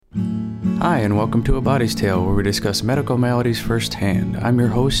Hi, and welcome to A Body's Tale, where we discuss medical maladies firsthand. I'm your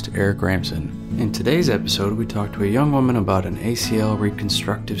host, Eric Ramson. In today's episode, we talk to a young woman about an ACL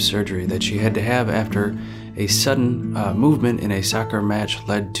reconstructive surgery that she had to have after a sudden movement in a soccer match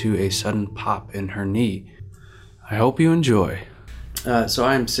led to a sudden pop in her knee. I hope you enjoy. So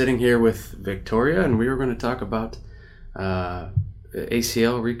I'm sitting here with Victoria, and we were going to talk about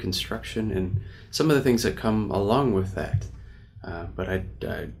ACL reconstruction and some of the things that come along with that. But I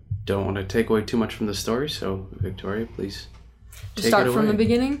don't want to take away too much from the story, so Victoria, please take it away. Start from the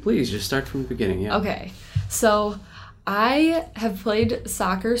beginning? Please, just start from the beginning, yeah. Okay, so I have played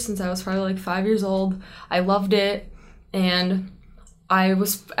soccer since I was probably like 5 years old. I loved it, and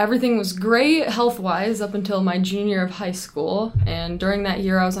everything was great health-wise up until my junior year of high school, and during that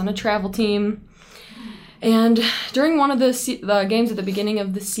year I was on a travel team. And during one of the games at the beginning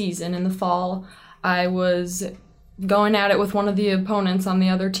of the season in the fall, I was going at it with one of the opponents on the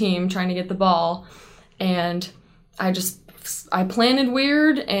other team trying to get the ball, and I planted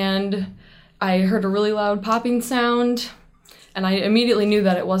weird, and I heard a really loud popping sound, and I immediately knew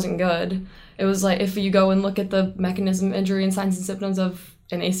that it wasn't good. It was like, if you go and look at the mechanism, injury, and signs and symptoms of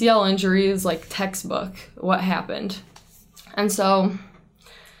an ACL injury, is like textbook what happened. And so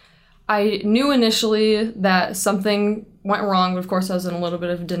I knew initially that something went wrong, but of course I was in a little bit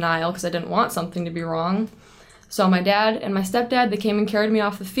of denial because I didn't want something to be wrong. So my dad and my stepdad, they came and carried me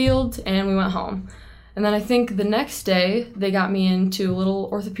off the field, and we went home. And then I think the next day, they got me into a little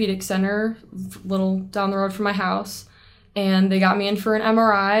orthopedic center, little down the road from my house, and they got me in for an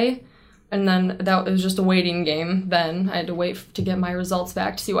MRI, and then it was just a waiting game then. I had to wait to get my results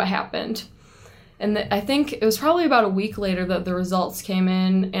back to see what happened. And I think it was probably about a week later that the results came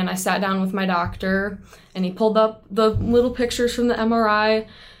in, and I sat down with my doctor, and he pulled up the little pictures from the MRI,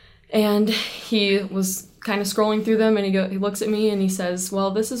 and he was kind of scrolling through them, and he looks at me and he says,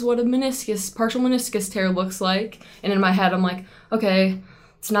 well, this is what a partial meniscus tear looks like. And in my head, I'm like, okay,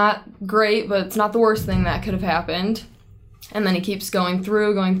 it's not great, but it's not the worst thing that could have happened. And then he keeps going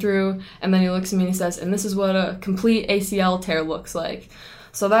through, and then he looks at me and he says, and this is what a complete ACL tear looks like.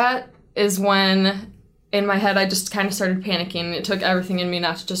 So that is when, in my head, I just kind of started panicking. It took everything in me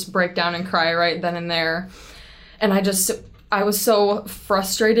not to just break down and cry right then and there. And I was so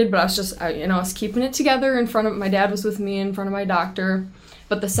frustrated, but I was keeping it together in front of, my dad was with me in front of my doctor.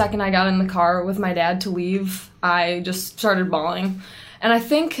 But the second I got in the car with my dad to leave, I just started bawling. And I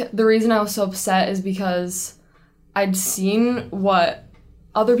think the reason I was so upset is because I'd seen what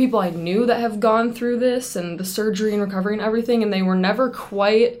other people I knew that have gone through this and the surgery and recovery and everything, and they weren't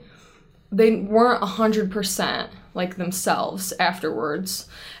 100% like themselves afterwards.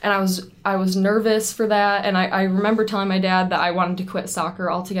 And I was nervous for that, and I remember telling my dad that I wanted to quit soccer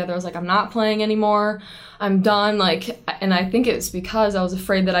altogether. I was like, I'm not playing anymore, I'm done. And I think it's because I was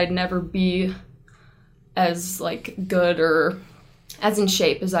afraid that I'd never be as good or as in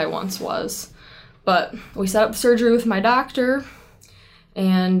shape as I once was. But we set up surgery with my doctor,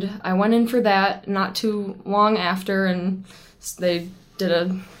 and I went in for that not too long after, and they did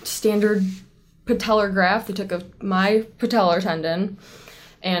a standard patellar graft. They took my patellar tendon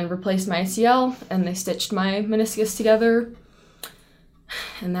and replaced my ACL, and they stitched my meniscus together,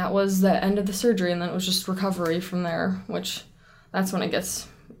 and that was the end of the surgery. And then it was just recovery from there, which that's when it gets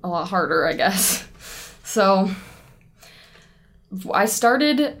a lot harder, I guess. So I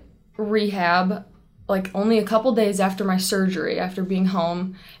started rehab only a couple days after my surgery, after being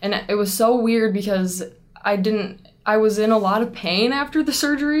home, and it was so weird because I was in a lot of pain after the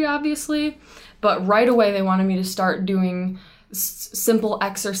surgery, obviously, but right away they wanted me to start doing simple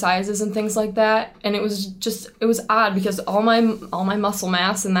exercises and things like that, and it was odd because all my muscle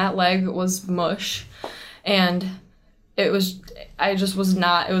mass in that leg was mush, and it was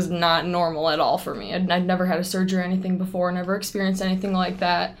not normal at all for me. I'd never had a surgery or anything before, never experienced anything like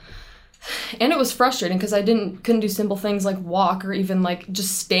that. And it was frustrating because I couldn't do simple things like walk or even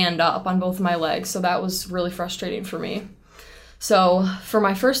just stand up on both my legs. So that was really frustrating for me. So for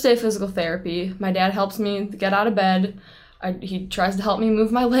my first day of physical therapy, my dad helps me get out of bed. He tries to help me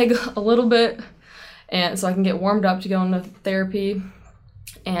move my leg a little bit, and so I can get warmed up to go into therapy.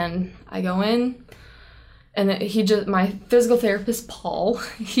 And I go in, and my physical therapist, Paul,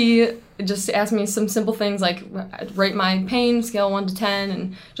 he just asked me some simple things like rate my pain scale 1 to 10,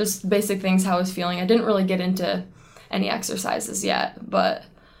 and just basic things, how I was feeling. I didn't really get into any exercises yet, but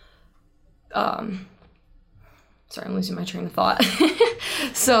sorry, I'm losing my train of thought.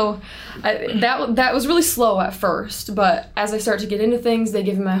 So that was really slow at first, but as I start to get into things, they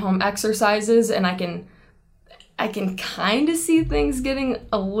give me my home exercises, and I can kind of see things getting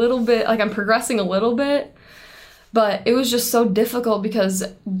a little bit, I'm progressing a little bit. But it was just so difficult because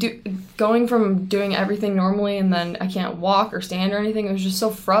going from doing everything normally and then I can't walk or stand or anything, it was just so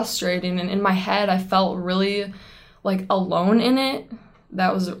frustrating. And in my head, I felt really like alone in it.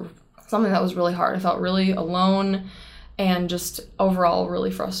 That was something that was really hard. I felt really alone and just overall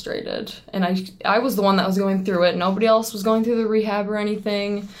really frustrated. And I was the one that was going through it. Nobody else was going through the rehab or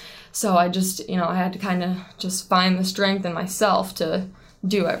anything. So I just, I had to kind of just find the strength in myself to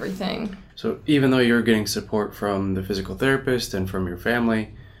do everything. So even though you were getting support from the physical therapist and from your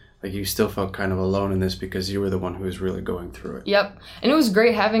family, like you still felt kind of alone in this because you were the one who was really going through it. Yep. And it was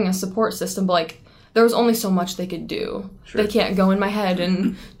great having a support system, but like there was only so much they could do. Sure. They can't go in my head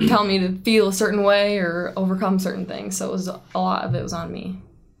and tell me to feel a certain way or overcome certain things. So a lot of it was on me.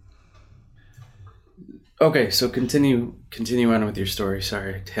 Okay, so continue on with your story.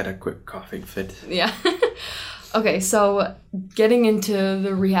 Sorry, I had a quick coughing fit. Yeah. Okay, so getting into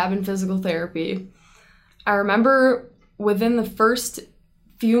the rehab and physical therapy, I remember within the first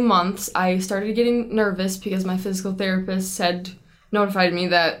few months, I started getting nervous because my physical therapist had notified me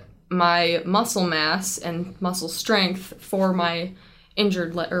that my muscle mass and muscle strength for my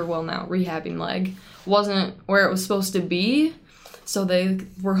injured leg, or well now rehabbing leg, wasn't where it was supposed to be. So they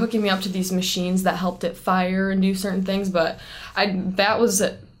were hooking me up to these machines that helped it fire and do certain things, but I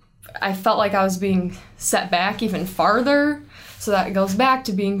felt like I was being set back even farther. So that goes back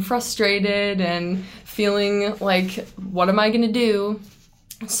to being frustrated and feeling like, what am I going to do?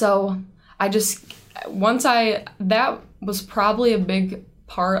 So that was probably a big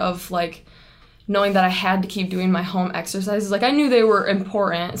part of like knowing that I had to keep doing my home exercises. Like I knew they were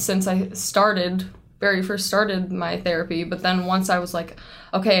important since I very first started my therapy, but then once I was like,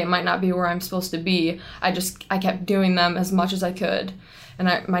 okay, it might not be where I'm supposed to be, I kept doing them as much as I could. And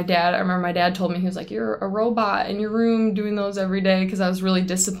I remember my dad told me, he was like, you're a robot in your room doing those every day, because I was really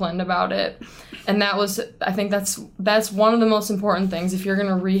disciplined about it. And I think that's one of the most important things. If you're going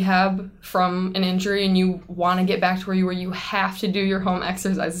to rehab from an injury and you want to get back to where you were, you have to do your home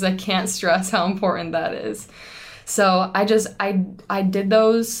exercises. I can't stress how important that is. So I did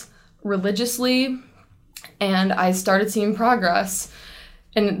those religiously, and I started seeing progress.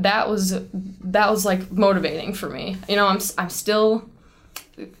 And that was like motivating for me. I'm still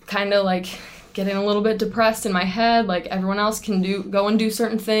kind of like getting a little bit depressed in my head, like everyone else can go and do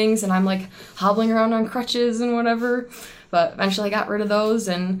certain things, and I'm like hobbling around on crutches and whatever. But eventually I got rid of those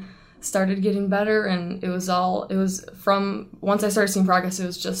and started getting better, and once I started seeing progress,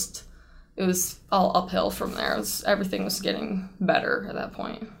 it was all uphill from there. Everything was getting better at that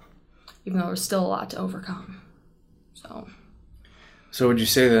point, even though there was still a lot to overcome. So would you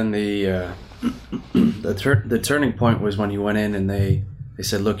say then the turning point was when you went in and they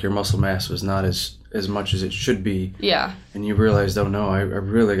said, look, your muscle mass was not as much as it should be. Yeah. And you realized, oh no, I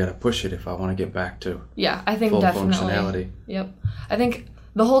really got to push it if I want to get back to I think full definitely functionality. Yep. I think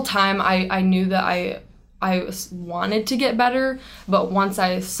the whole time I knew that I wanted to get better, but once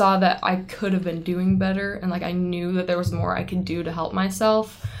I saw that I could have been doing better, and like I knew that there was more I could do to help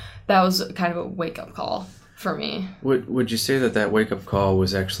myself, that was kind of a wake-up call for me. Would you say that wake-up call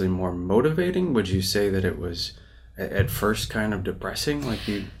was actually more motivating? Would you say that it was at first kind of depressing?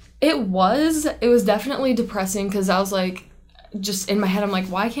 It was definitely depressing, because I was like, just in my head, I'm like,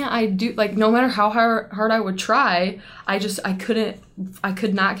 why can't I do, like, no matter how hard I would try, I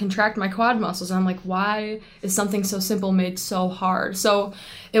could not contract my quad muscles. And I'm like, why is something so simple made so hard? So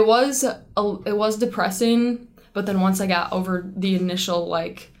it was depressing, but then once I got over the initial,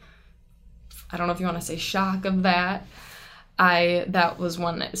 like, I don't know if you want to say shock of that, that was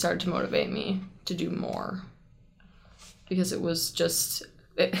when it started to motivate me to do more. Because it was just,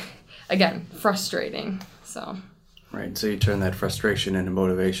 again, frustrating, so. Right, so you turned that frustration into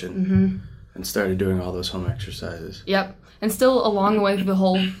motivation and started doing all those home exercises. Yep, and still along the way through the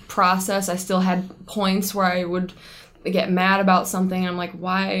whole process, I still had points where I would get mad about something, and I'm like,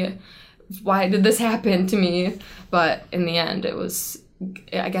 why did this happen to me? But in the end,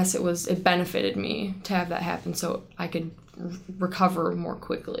 it benefited me to have that happen so I could recover more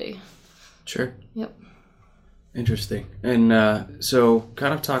quickly. Sure. Yep. Interesting. And so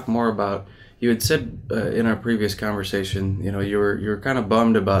kind of talk more about, you had said in our previous conversation, you were kind of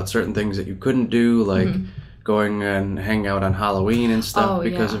bummed about certain things that you couldn't do, like going and hang out on Halloween and stuff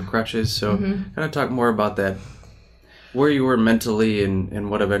because of crutches. So kind of talk more about that, where you were mentally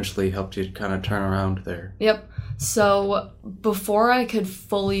and what eventually helped you kind of turn around there. Yep. So before I could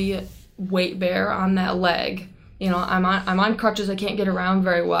fully weight bear on that leg, I'm on crutches. I can't get around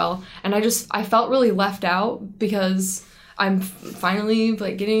very well, and I felt really left out because I'm finally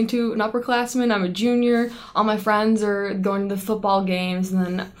like getting into an upperclassman. I'm a junior. All my friends are going to the football games, and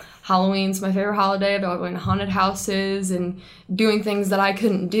then Halloween's my favorite holiday. They're all going to haunted houses and doing things that I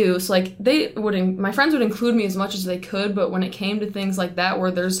couldn't do. So like my friends would include me as much as they could, but when it came to things like that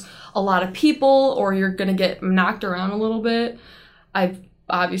where there's a lot of people or you're gonna get knocked around a little bit, I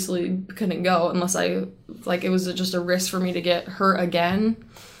obviously couldn't go unless it was just a risk for me to get hurt again.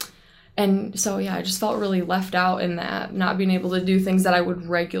 And so, yeah, I just felt really left out in that, not being able to do things that I would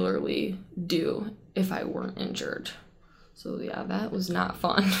regularly do if I weren't injured. So, yeah, that was not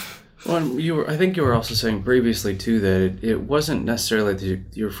fun. Well, I think you were also saying previously, too, that it wasn't necessarily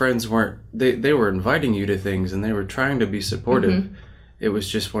that your friends weren't, they were inviting you to things and they were trying to be supportive. Mm-hmm. It was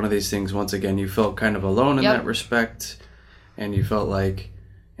just one of these things, once again, you felt kind of alone in that respect, and you felt like,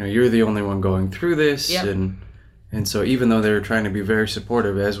 you're the only one going through this, and so even though they were trying to be very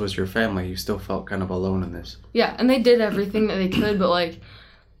supportive, as was your family, you still felt kind of alone in this. Yeah, and they did everything that they could, but like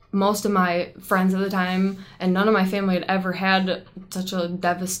most of my friends at the time and none of my family had ever had such a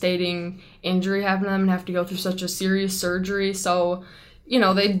devastating injury happen to them and have to go through such a serious surgery. So,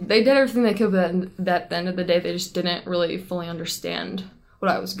 they did everything they could, but at the end of the day, they just didn't really fully understand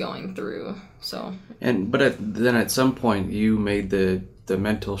what I was going through. So. But then at some point, you made the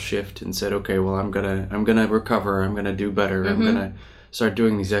mental shift and said, okay, well, I'm gonna recover. I'm gonna do better. Mm-hmm. I'm gonna start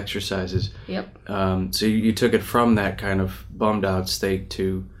doing these exercises. Yep. So you took it from that kind of bummed out state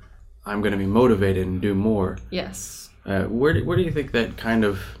to, I'm gonna be motivated and do more. Yes. Where do you think that kind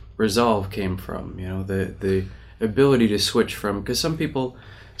of resolve came from? The ability to switch from, because some people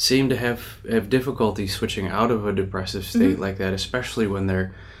seem to have difficulty switching out of a depressive state like that, especially when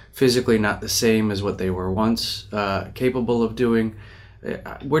they're physically not the same as what they were once capable of doing.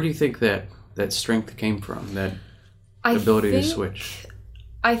 Where do you think that strength came from, that ability to switch?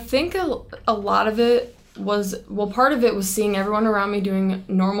 I think a lot of it was, part of it was seeing everyone around me doing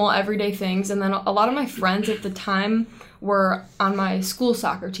normal everyday things, and then a lot of my friends at the time were on my school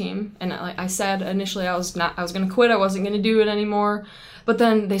soccer team, and like I said initially I was going to quit, I wasn't going to do it anymore, but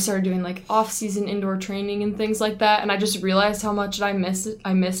then they started doing like off-season indoor training and things like that, and I just realized how much I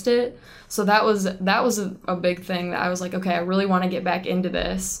missed it. So that was a big thing that I was like, okay, I really want to get back into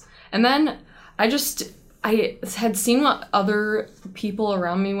this. And then I had seen what other people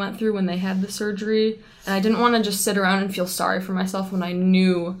around me went through when they had the surgery, and I didn't want to just sit around and feel sorry for myself when I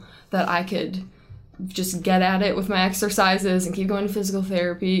knew that I could just get at it with my exercises and keep going to physical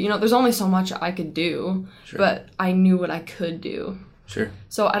therapy. There's only so much I could do, but I knew what I could do. Sure.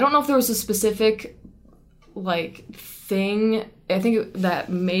 So I don't know if there was a specific thing, I think, that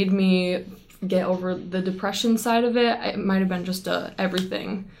made me get over the depression side of it. It might have been just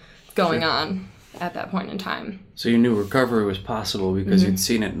everything going on at that point in time. So you knew recovery was possible because you'd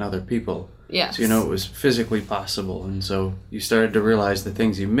seen it in other people. Yes. So it was physically possible, and so you started to realize the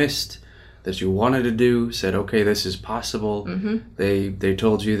things you missed that you wanted to do, said, okay, this is possible. Mm-hmm. They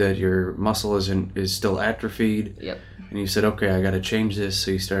told you that your muscle is still atrophied. Yep. And you said, okay, I got to change this,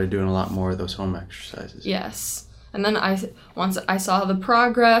 so you started doing a lot more of those home exercises. Yes. And then once I saw the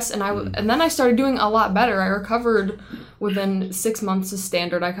progress, and then I started doing a lot better. I recovered within 6 months of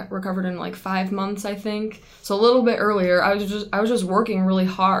standard. I recovered in like 5 months, I think. So a little bit earlier. I was just working really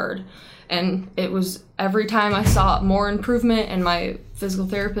hard, and it was every time I saw more improvement, and my physical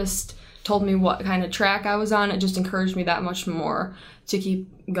therapist told me what kind of track I was on, it just encouraged me that much more to keep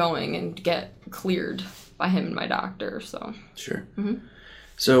going and get cleared by him and my doctor. So sure. Mm-hmm.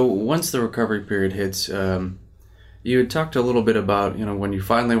 So once the recovery period hits, you had talked a little bit about when you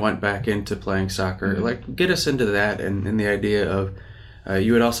finally went back into playing soccer. Like, get us into that and the idea of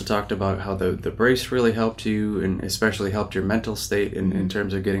you had also talked about how the brace really helped you, and especially helped your mental state in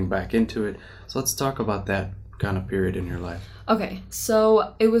terms of getting back into it. So let's talk about that kind of period in your life. Okay,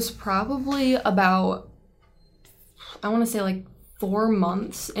 so it was probably about, I want to say like 4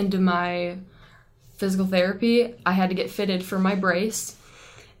 months into my physical therapy, I had to get fitted for my brace.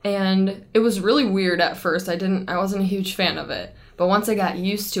 And it was really weird at first. I wasn't a huge fan of it. But once I got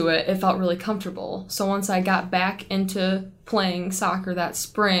used to it, it felt really comfortable. So once I got back into playing soccer that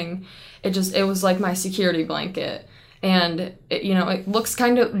spring, it was like my security blanket. And it looks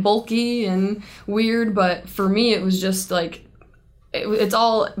kind of bulky and weird, but for me it was just like, it's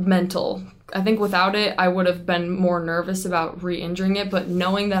all mental. I think without it, I would have been more nervous about re-injuring it, but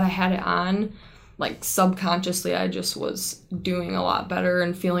knowing that I had it on, like subconsciously, I just was doing a lot better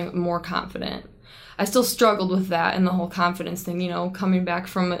and feeling more confident. I still struggled with that and the whole confidence thing, coming back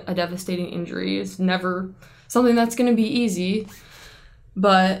from a devastating injury is never something that's going to be easy.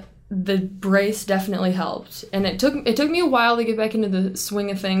 But the brace definitely helped. And it took me a while to get back into the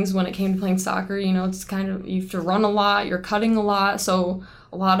swing of things when it came to playing soccer. You know, it's kind of, you have to run a lot, you're cutting a lot, so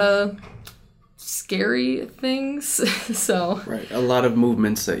a lot of scary things. So right, a lot of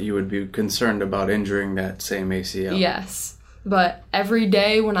movements that you would be concerned about injuring that same ACL. Yes. But every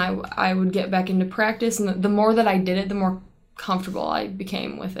day when I would get back into practice, and the more that I did it, the more comfortable I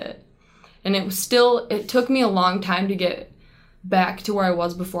became with it. And it took me a long time to get back to where I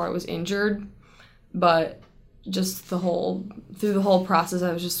was before I was injured, but just through the whole process,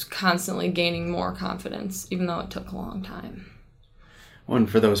 I was just constantly gaining more confidence, even though it took a long time. One,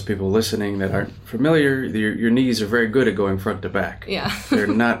 for those people listening that aren't familiar, your knees are very good at going front to back. Yeah. They're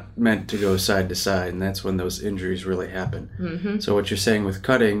not meant to go side to side, and that's when those injuries really happen. Mm-hmm. So what you're saying with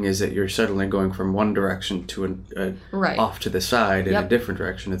cutting is that you're suddenly going from one direction to right. off to the side in a different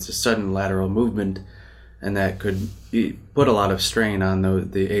direction. It's a sudden lateral movement, and that could put a lot of strain on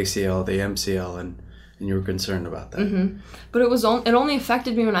the ACL, the MCL, and you were concerned about that. Mm-hmm. But it only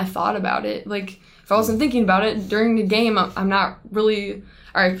affected me when I thought about it. Like, if I wasn't thinking about it during the game, I'm not really,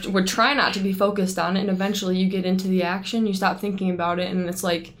 or I would try not to be focused on it, and eventually you get into the action, you stop thinking about it, and it's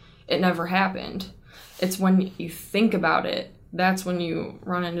like it never happened. It's when you think about it, that's when you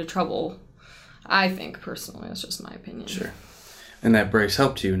run into trouble, I think, personally. That's just my opinion. Sure. And that brace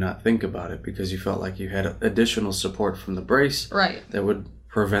helped you not think about it because you felt like you had additional support from the brace right. that would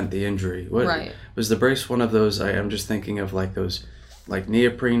prevent the injury. Right. Was the brace one of those, I'm just thinking of like those like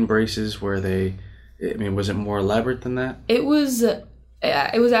neoprene braces where was it more elaborate than that? It was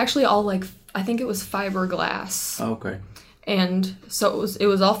actually all like, I think it was fiberglass. Oh, okay. And so it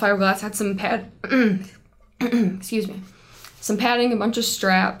was all fiberglass, had some excuse me, some padding, a bunch of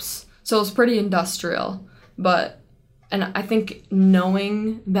straps. So it was pretty industrial. And I think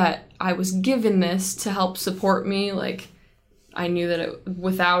knowing that I was given this to help support me, like, I knew that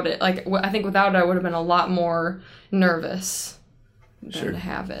without it, I would have been a lot more nervous than to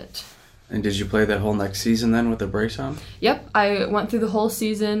have it. And did you play that whole next season then with the brace on? Yep, I went through the whole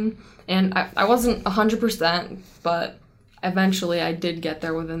season, and I wasn't 100%, but eventually I did get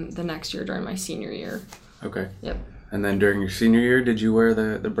there within the next year during my senior year. Okay. Yep. And then during your senior year, did you wear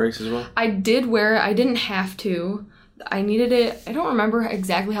the brace as well? I did wear it. I didn't have to. I needed it. I don't remember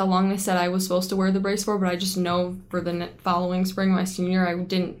exactly how long they said I was supposed to wear the brace for, but I just know for the following spring, my senior year, I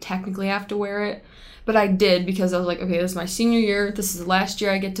didn't technically have to wear it. But I did because I was like, okay, this is my senior year. This is the last year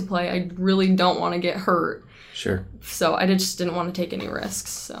I get to play. I really don't want to get hurt. Sure. So I just didn't want to take any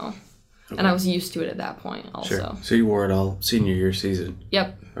risks. So, okay. And I was used to it at that point also. Sure. So you wore it all senior year season?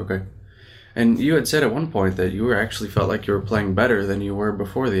 Yep. Okay. And you had said at one point that you actually felt like you were playing better than you were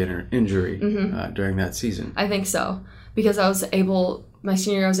before the injury during that season. I think so. Because my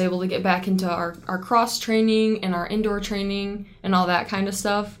senior year, I was able to get back into our cross training and our indoor training and all that kind of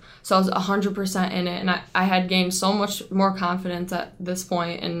stuff. So I was 100% in it. And I had gained so much more confidence at this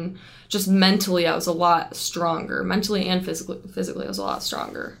point. And just mentally, I was a lot stronger. Mentally and physically I was a lot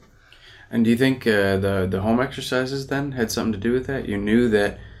stronger. And do you think the home exercises then had something to do with that? You knew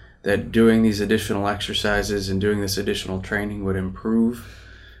that doing these additional exercises and doing this additional training would improve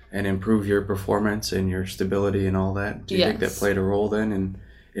your performance and your stability and all that? Do you think that played a role then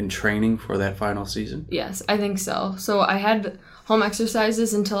in training for that final season? Yes, I think so. So I had home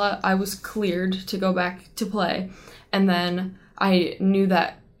exercises until I was cleared to go back to play. And then I knew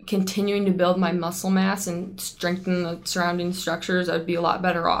that continuing to build my muscle mass and strengthen the surrounding structures, I would be a lot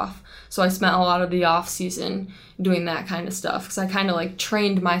better off. So I spent a lot of the off season doing that kind of stuff because I kind of like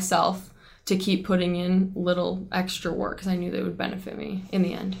trained myself to keep putting in little extra work because I knew they would benefit me in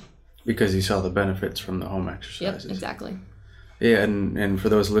the end. Because you saw the benefits from the home exercises. Yep, exactly. Yeah, and for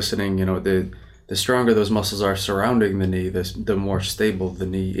those listening, the stronger those muscles are surrounding the knee, the more stable the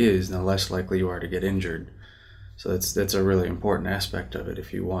knee is, and the less likely you are to get injured. So that's a really important aspect of it.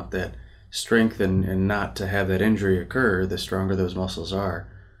 If you want that strength and not to have that injury occur, the stronger those muscles are,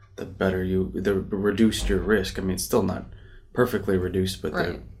 the reduced your risk. I mean, it's still not perfectly reduced, but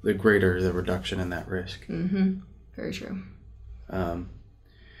right. the greater the reduction in that risk. Mm-hmm. Very true.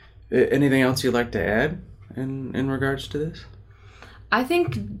 Anything else you'd like to add in regards to this? I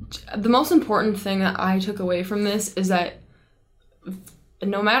think the most important thing that I took away from this is that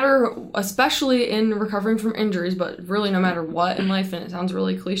no matter, especially in recovering from injuries, but really no matter what in life, and it sounds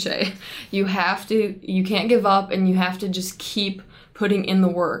really cliche, you can't give up, and you have to just keep putting in the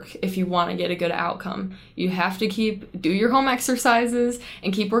work if you want to get a good outcome. You have to do your home exercises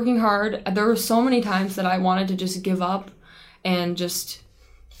and keep working hard. There were so many times that I wanted to just give up and just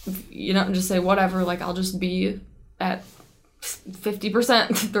say whatever, like I'll just be at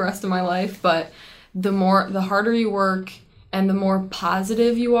 50% the rest of my life. But the harder you work And the more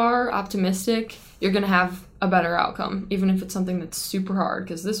positive you are, optimistic, you're going to have a better outcome, even if it's something that's super hard,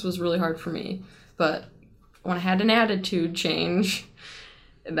 because this was really hard for me. But when I had an attitude change,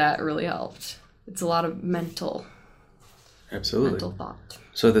 that really helped. It's a lot of mental thought.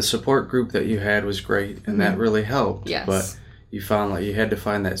 So the support group that you had was great, and that really helped. Yes. But you found like you had to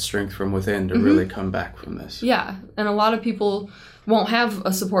find that strength from within to really come back from this. Yeah, and a lot of people won't have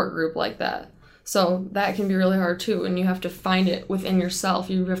a support group like that. So that can be really hard too, and you have to find it within yourself.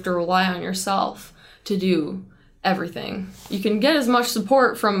 You have to rely on yourself to do everything. You can get as much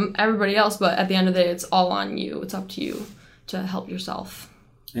support from everybody else, but at the end of the day, it's all on you. It's up to you to help yourself.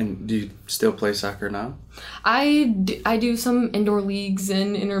 And do you still play soccer now? I do some indoor leagues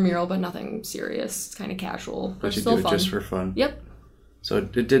and intramural, but nothing serious. It's kind of casual. But you still do it fun. just for fun? Yep. So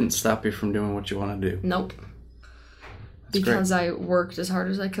it didn't stop you from doing what you want to do? Nope. That's because great. I worked as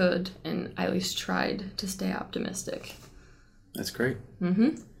hard as I could, and I at least tried to stay optimistic. That's great.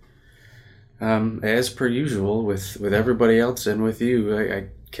 As per usual, with everybody else and with you, I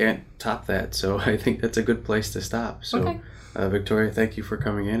can't top that. So I think that's a good place to stop. So. Okay. Victoria, thank you for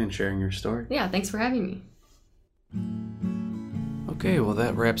coming in and sharing your story. Yeah, thanks for having me. Okay, well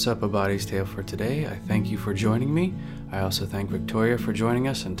that wraps up A Body's Tale for today. I thank you for joining me. I also thank Victoria for joining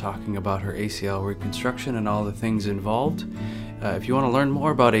us and talking about her ACL reconstruction and all the things involved. If you want to learn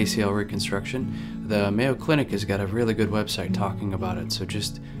more about ACL reconstruction, the Mayo Clinic has got a really good website talking about it. So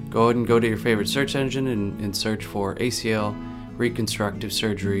just go ahead and go to your favorite search engine and search for ACL reconstructive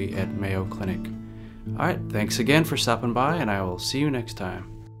surgery at Mayo Clinic. All right, thanks again for stopping by, and I will see you next time.